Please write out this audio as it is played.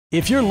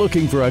If you're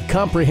looking for a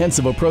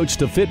comprehensive approach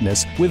to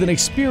fitness with an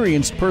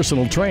experienced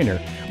personal trainer,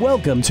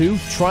 welcome to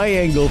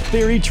Triangle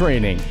Theory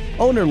Training.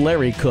 Owner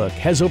Larry Cook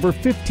has over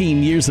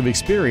 15 years of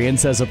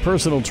experience as a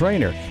personal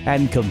trainer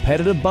and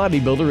competitive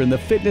bodybuilder in the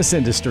fitness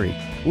industry.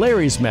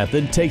 Larry's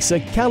method takes a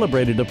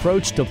calibrated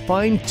approach to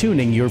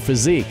fine-tuning your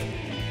physique.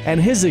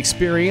 And his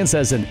experience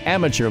as an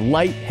amateur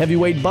light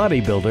heavyweight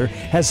bodybuilder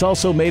has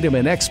also made him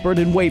an expert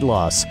in weight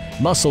loss,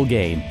 muscle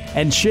gain,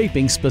 and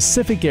shaping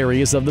specific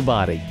areas of the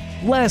body.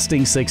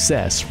 Lasting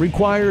success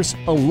requires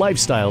a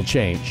lifestyle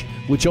change,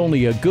 which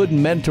only a good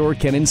mentor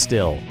can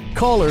instill.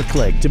 Call or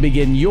click to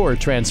begin your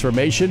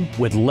transformation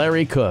with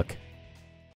Larry Cook.